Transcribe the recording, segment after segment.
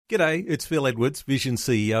G'day, it's Phil Edwards, Vision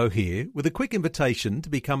CEO here, with a quick invitation to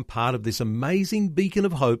become part of this amazing beacon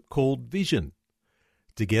of hope called Vision.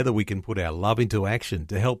 Together we can put our love into action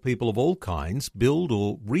to help people of all kinds build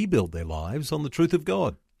or rebuild their lives on the truth of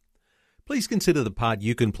God. Please consider the part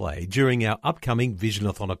you can play during our upcoming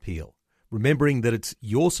Visionathon appeal, remembering that it's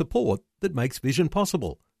your support that makes Vision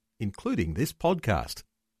possible, including this podcast.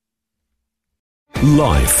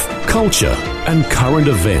 Life, culture, and current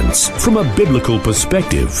events from a biblical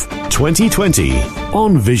perspective. 2020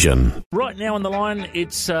 on Vision. Right now on the line,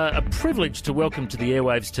 it's a privilege to welcome to the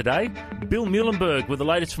airwaves today Bill Muehlenberg with the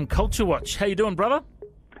latest from Culture Watch. How you doing, brother?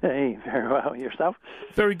 Hey, very well. Yourself?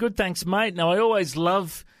 Very good, thanks, mate. Now, I always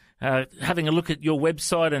love having a look at your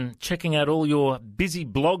website and checking out all your busy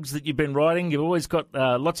blogs that you've been writing. You've always got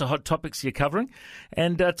lots of hot topics you're covering.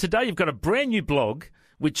 And today you've got a brand new blog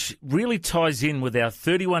which really ties in with our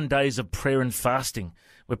 31 days of prayer and fasting.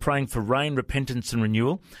 We're praying for rain, repentance and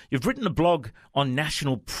renewal. You've written a blog on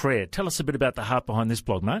national prayer. Tell us a bit about the heart behind this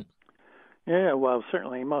blog, mate. Yeah, well,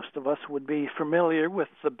 certainly most of us would be familiar with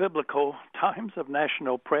the biblical times of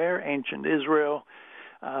national prayer, ancient Israel,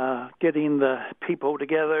 getting the people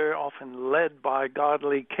together, often led by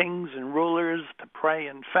godly kings and rulers to pray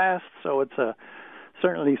and fast. So it's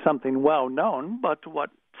certainly something well known, but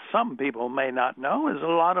what some people may not know is a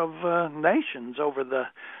lot of nations over the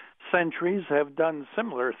centuries have done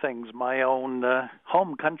similar things. My own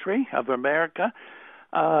home country of America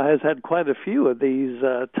has had quite a few of these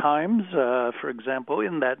times. For example,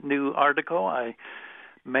 in that new article, I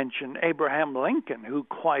mentioned Abraham Lincoln, who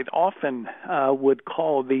quite often would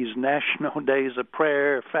call these national days of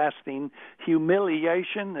prayer, fasting,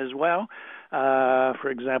 humiliation as well. For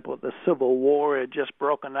example, the Civil War had just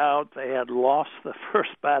broken out. They had lost the first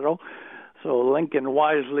battle. So Lincoln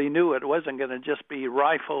wisely knew it wasn't going to just be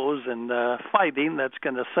rifles and fighting that's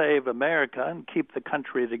going to save America and keep the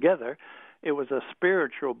country together. It was a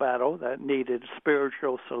spiritual battle that needed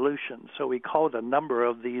spiritual solutions. So he called a number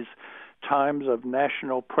of these times of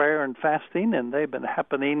national prayer and fasting, and they've been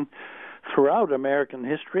happening throughout American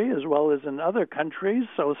history as well as in other countries,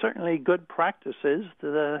 so certainly good practices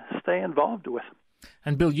to stay involved with.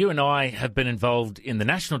 And Bill, you and I have been involved in the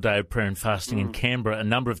National Day of Prayer and Fasting in Canberra a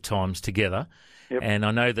number of times together. Yep. And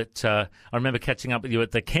I know that I remember catching up with you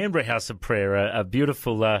at the Canberra House of Prayer, a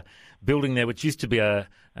beautiful building there, which used to be a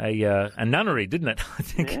nunnery, didn't it? I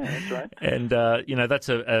think. Yeah, that's right. And, that's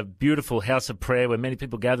a beautiful house of prayer where many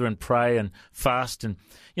people gather and pray and fast. And,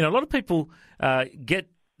 a lot of people get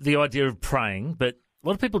the idea of praying, but a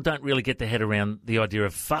lot of people don't really get their head around the idea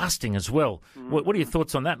of fasting as well. Mm-hmm. What are your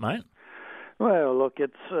thoughts on that, mate? Well, look,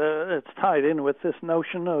 it's tied in with this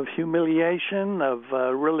notion of humiliation, of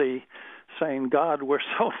really saying, God, we're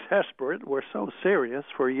so desperate, we're so serious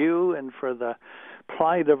for you and for the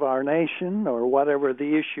plight of our nation or whatever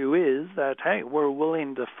the issue is, that, hey, we're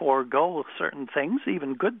willing to forego certain things,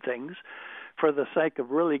 even good things, for the sake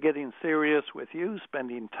of really getting serious with you,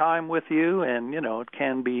 spending time with you. And, it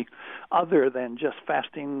can be other than just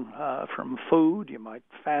fasting from food. You might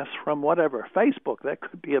fast from whatever, Facebook. That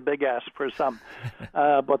could be a big ask for some.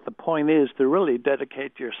 But the point is to really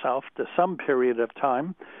dedicate yourself to some period of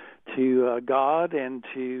time to God and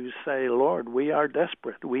to say, Lord, we are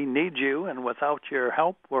desperate. We need you, and without your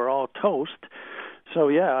help, we're all toast. So,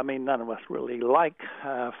 none of us really like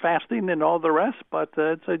fasting and all the rest, but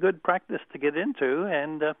it's a good practice to get into,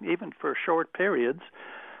 and even for short periods,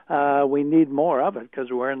 we need more of it because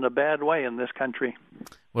we're in a bad way in this country.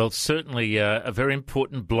 Well, certainly a very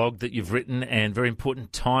important blog that you've written and very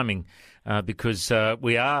important timing because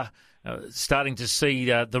we are starting to see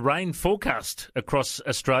the rain forecast across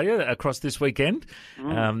Australia across this weekend.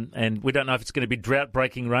 And we don't know if it's going to be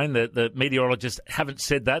drought-breaking rain. The meteorologists haven't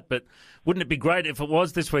said that, but wouldn't it be great if it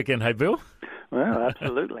was this weekend, hey, Bill? Well,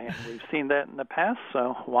 absolutely. We've seen that in the past,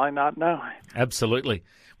 so why not now? Absolutely.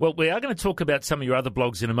 Well, we are going to talk about some of your other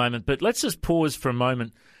blogs in a moment, but let's just pause for a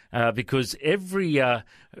moment because every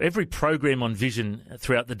program on Vision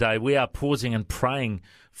throughout the day, we are pausing and praying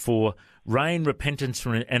for rain, repentance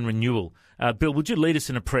and renewal. Bill, would you lead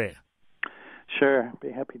us in a prayer? Sure,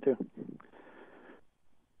 be happy to.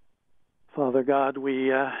 Father God, we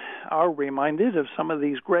are reminded of some of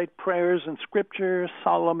these great prayers in Scripture,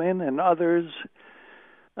 Solomon and others,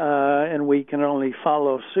 and we can only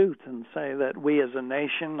follow suit and say that we as a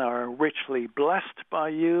nation are richly blessed by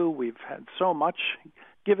you. We've had so much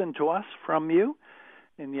given to us from you,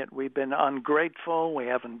 and yet we've been ungrateful. We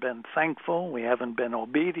haven't been thankful. We haven't been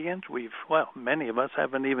obedient. Many of us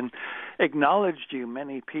haven't even acknowledged you.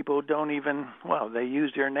 Many people don't even, they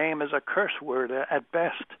use your name as a curse word at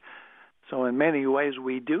best. So in many ways,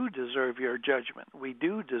 we do deserve your judgment. We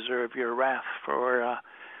do deserve your wrath for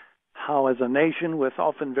how as a nation with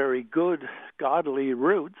often very good, godly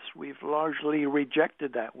roots, we've largely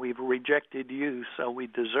rejected that. We've rejected you, so we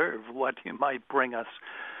deserve what you might bring us.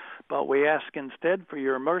 But we ask instead for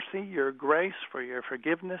your mercy, your grace, for your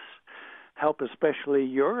forgiveness. Help especially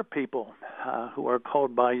your people who are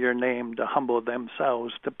called by your name to humble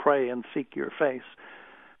themselves, to pray and seek your face.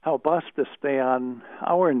 Help us to stay on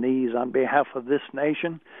our knees on behalf of this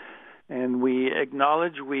nation. And we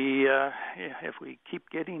acknowledge if we keep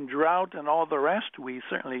getting drought and all the rest, we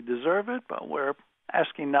certainly deserve it, but we're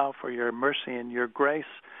asking now for your mercy and your grace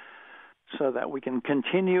so that we can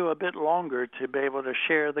continue a bit longer to be able to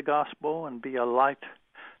share the gospel and be a light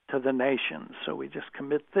to the nations. So we just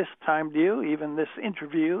commit this time to you, even this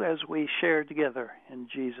interview, as we share together in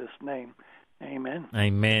Jesus' name. Amen.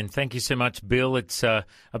 Amen. Thank you so much, Bill. It's a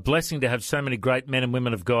blessing to have so many great men and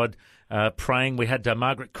women of God praying. We had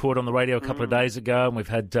Margaret Court on the radio a couple of days ago, and we've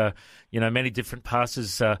had many different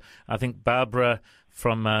pastors. I think Barbara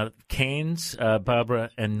from Cairns,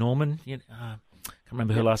 Barbara and Norman. I can't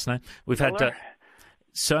remember her last name. We've had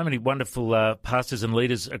so many wonderful pastors and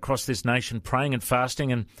leaders across this nation praying and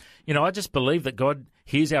fasting. And, I just believe that God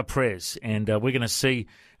hears our prayers, and we're going to see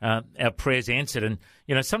our prayers answered. And,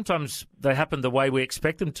 sometimes they happen the way we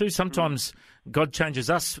expect them to. Sometimes God changes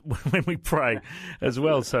us when we pray as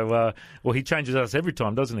well. So, he changes us every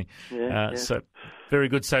time, doesn't he? Yeah. So, very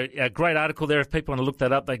good. So, a great article there. If people want to look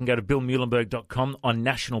that up, they can go to billmuhlenberg.com on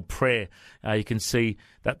national prayer. You can see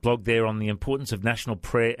that blog there on the importance of national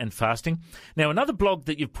prayer and fasting. Now, another blog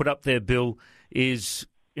that you've put up there, Bill, is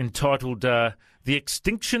entitled The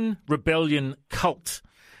Extinction Rebellion Cult.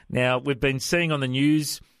 Now, we've been seeing on the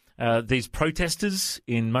news these protesters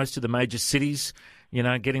in most of the major cities,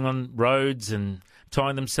 getting on roads and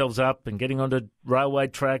tying themselves up and getting onto railway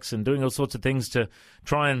tracks and doing all sorts of things to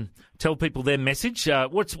try and tell people their message.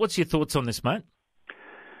 What's your thoughts on this, mate?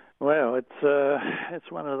 Well,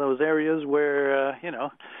 it's one of those areas where,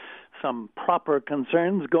 some proper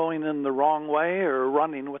concerns going in the wrong way or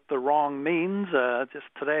running with the wrong means. Just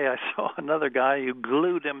today I saw another guy who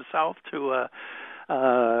glued himself to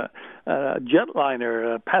a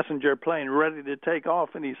jetliner, a passenger plane ready to take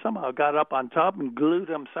off, and he somehow got up on top and glued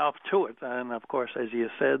himself to it. And, of course, as you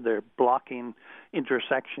said, they're blocking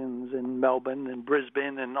intersections in Melbourne and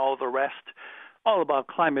Brisbane and all the rest, all about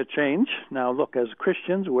climate change. Now, look, as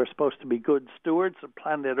Christians, we're supposed to be good stewards of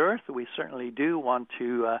planet Earth. We certainly do want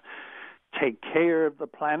to take care of the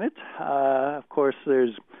planet. Of course,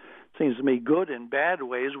 seems to me good and bad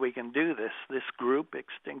ways we can do this. This group,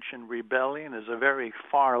 Extinction Rebellion, is a very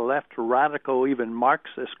far-left, radical, even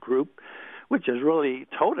Marxist group, which has really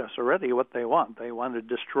told us already what they want. They want to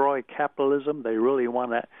destroy capitalism. They really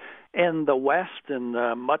want to end the West and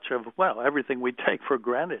much of, everything we take for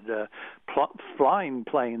granted, flying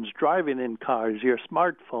planes, driving in cars, your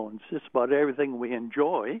smartphones, just about everything we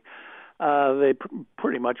enjoy. They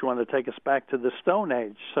pretty much want to take us back to the Stone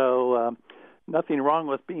Age. So nothing wrong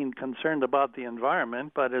with being concerned about the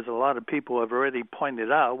environment, but as a lot of people have already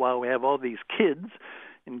pointed out, while we have all these kids,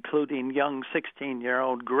 including young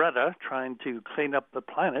 16-year-old Greta, trying to clean up the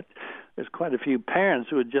planet, there's quite a few parents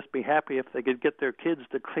who would just be happy if they could get their kids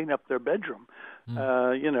to clean up their bedroom.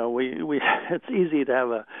 It's easy to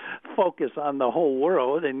have a focus on the whole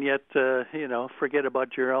world and yet, forget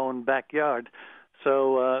about your own backyard.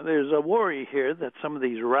 So there's a worry here that some of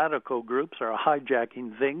these radical groups are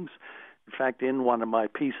hijacking things. In fact, in one of my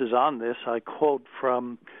pieces on this, I quote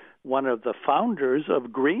from one of the founders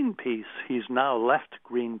of Greenpeace. He's now left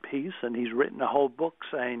Greenpeace, and he's written a whole book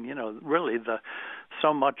saying, really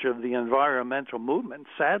so much of the environmental movement,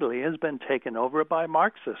 sadly, has been taken over by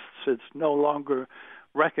Marxists. It's no longer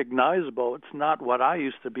recognizable. It's not what I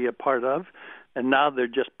used to be a part of, and now they're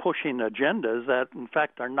just pushing agendas that, in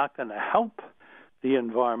fact, are not going to help the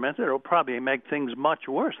environment. It'll probably make things much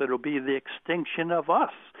worse. It'll be the extinction of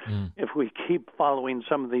us if we keep following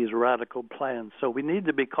some of these radical plans. So we need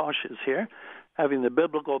to be cautious here, having the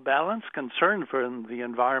biblical balance, concern for the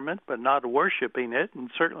environment, but not worshiping it, and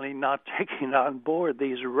certainly not taking on board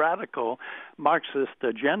these radical Marxist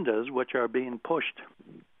agendas which are being pushed.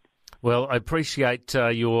 Well, I appreciate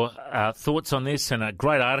your thoughts on this, and a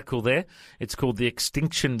great article there. It's called The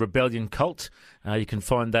Extinction Rebellion Cult. You can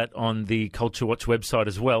find that on the Culture Watch website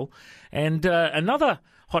as well. And another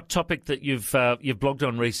hot topic that you've blogged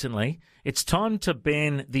on recently, it's time to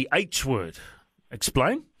ban the H word.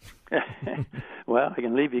 Explain? Well, I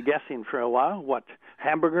can leave you guessing for a while. What?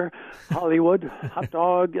 Hamburger, Hollywood, hot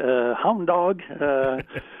dog, hound dog?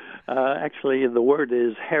 Actually, the word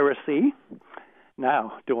is heresy.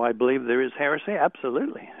 Now, do I believe there is heresy?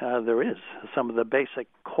 Absolutely, there is. Some of the basic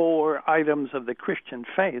core items of the Christian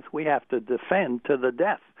faith we have to defend to the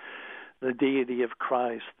death. the deity of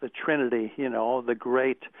Christ, the Trinity, the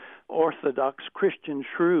great Orthodox Christian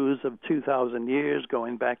truths of 2,000 years,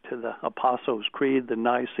 going back to the Apostles' Creed, the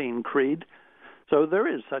Nicene Creed. So there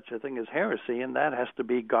is such a thing as heresy, and that has to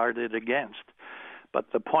be guarded against.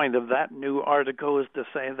 But the point of that new article is to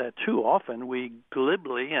say that too often we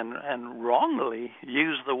glibly and wrongly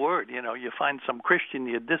use the word. You find some Christian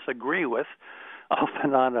you disagree with,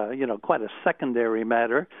 often on a, quite a secondary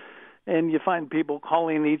matter, and you find people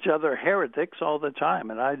calling each other heretics all the time.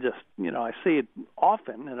 And I just, I see it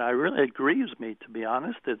often, and it really grieves me, to be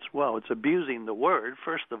honest. It's abusing the word,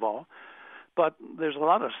 first of all. But there's a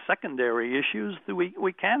lot of secondary issues that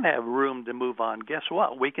we can have room to move on. Guess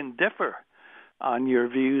what? We can differ on your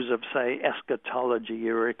views of, say, eschatology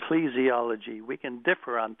or ecclesiology. We can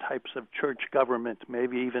differ on types of church government,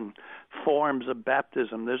 maybe even forms of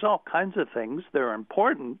baptism. There's all kinds of things. They're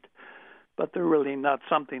important, but they're really not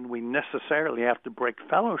something we necessarily have to break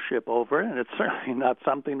fellowship over, and it's certainly not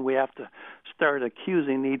something we have to start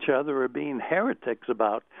accusing each other of being heretics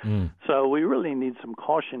about. So we really need some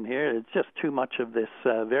caution here. It's just too much of this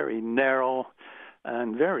very narrow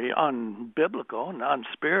and very unbiblical and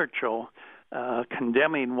unspiritual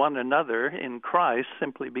condemning one another in Christ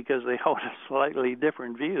simply because they hold a slightly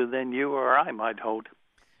different view than you or I might hold.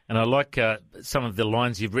 And I like some of the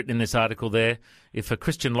lines you've written in this article there. If a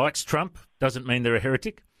Christian likes Trump, doesn't mean they're a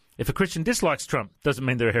heretic. If a Christian dislikes Trump, doesn't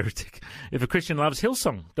mean they're a heretic. If a Christian loves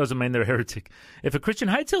Hillsong, doesn't mean they're a heretic. If a Christian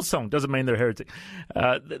hates Hillsong, doesn't mean they're a heretic.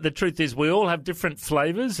 The truth is we all have different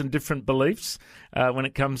flavours and different beliefs when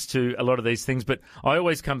it comes to a lot of these things. But I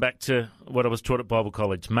always come back to what I was taught at Bible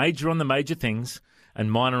College. Major on the major things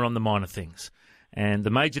and minor on the minor things. And the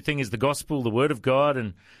major thing is the gospel, the word of God,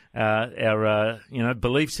 and our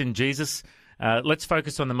beliefs in Jesus. Let's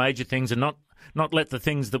focus on the major things and not let the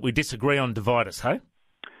things that we disagree on divide us, hey?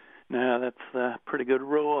 No, that's a pretty good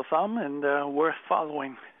rule of thumb and worth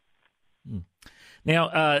following.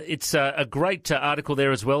 Now, it's a great article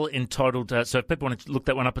there as well entitled, so if people want to look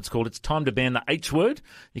that one up, it's Time to Ban the H Word.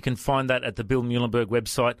 You can find that at the Bill Muhlenberg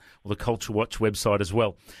website or the Culture Watch website as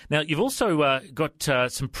well. Now, you've also got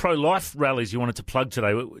some pro-life rallies you wanted to plug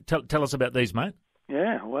today. Tell us about these, mate.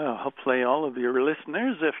 Yeah, well, hopefully all of your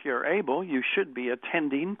listeners, if you're able, you should be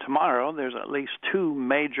attending tomorrow. There's at least 2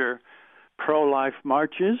 major pro-life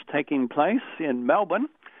marches taking place in Melbourne.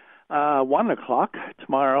 1 o'clock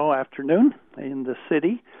tomorrow afternoon in the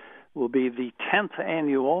city will be the 10th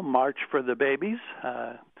annual March for the Babies,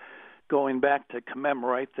 going back to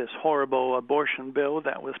commemorate this horrible abortion bill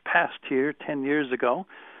that was passed here 10 years ago.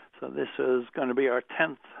 So this is going to be our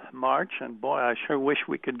 10th March, and boy, I sure wish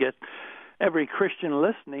we could get every Christian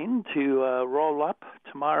listening to roll up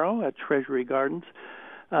tomorrow at Treasury Gardens.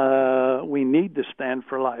 We need to stand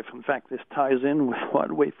for life. In fact, this ties in with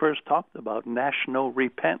what we first talked about, national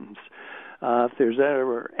repentance. If there's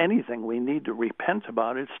ever anything we need to repent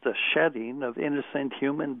about, it's the shedding of innocent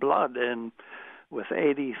human blood. And with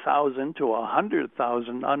 80,000 to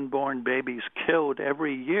 100,000 unborn babies killed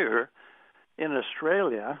every year in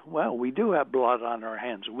Australia, well, we do have blood on our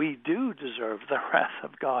hands. We do deserve the wrath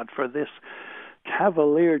of God for this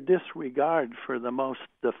cavalier disregard for the most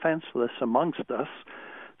defenseless amongst us.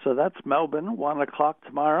 So that's Melbourne, 1 o'clock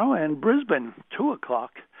tomorrow, and Brisbane, 2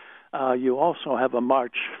 o'clock. You also have a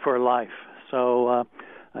March for Life. So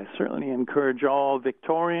I certainly encourage all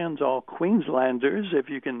Victorians, all Queenslanders, if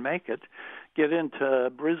you can make it, get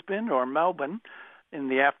into Brisbane or Melbourne in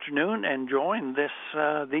the afternoon and join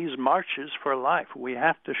these marches for life. We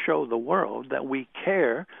have to show the world that we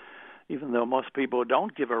care, even though most people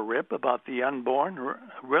don't give a rip about the unborn.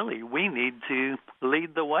 Really, we need to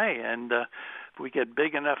lead the way, and if we get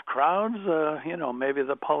big enough crowds, maybe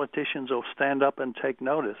the politicians will stand up and take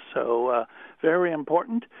notice. So very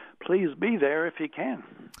important. Please be there if you can.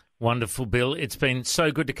 Wonderful, Bill. It's been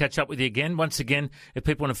so good to catch up with you again. Once again, if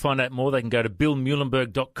people want to find out more, they can go to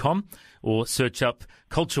billmuhlenberg.com or search up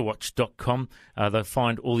culturewatch.com. They'll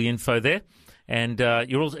find all the info there. And are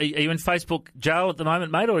you in Facebook jail at the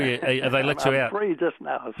moment, mate, or have they let you out? I'm free just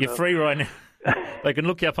now. So. You're free right now. They can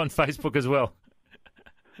look you up on Facebook as well.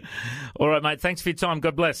 All right, mate. Thanks for your time.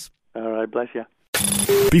 God bless. All right. Bless you.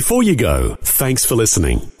 Before you go, thanks for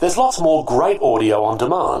listening. There's lots more great audio on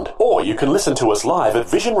demand, or you can listen to us live at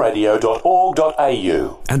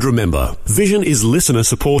visionradio.org.au. And remember, Vision is listener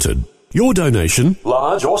supported. Your donation,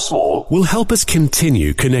 large or small, will help us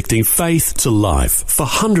continue connecting faith to life for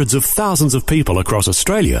hundreds of thousands of people across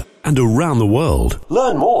Australia and around the world.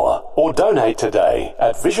 Learn more or donate today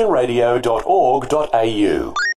at visionradio.org.au.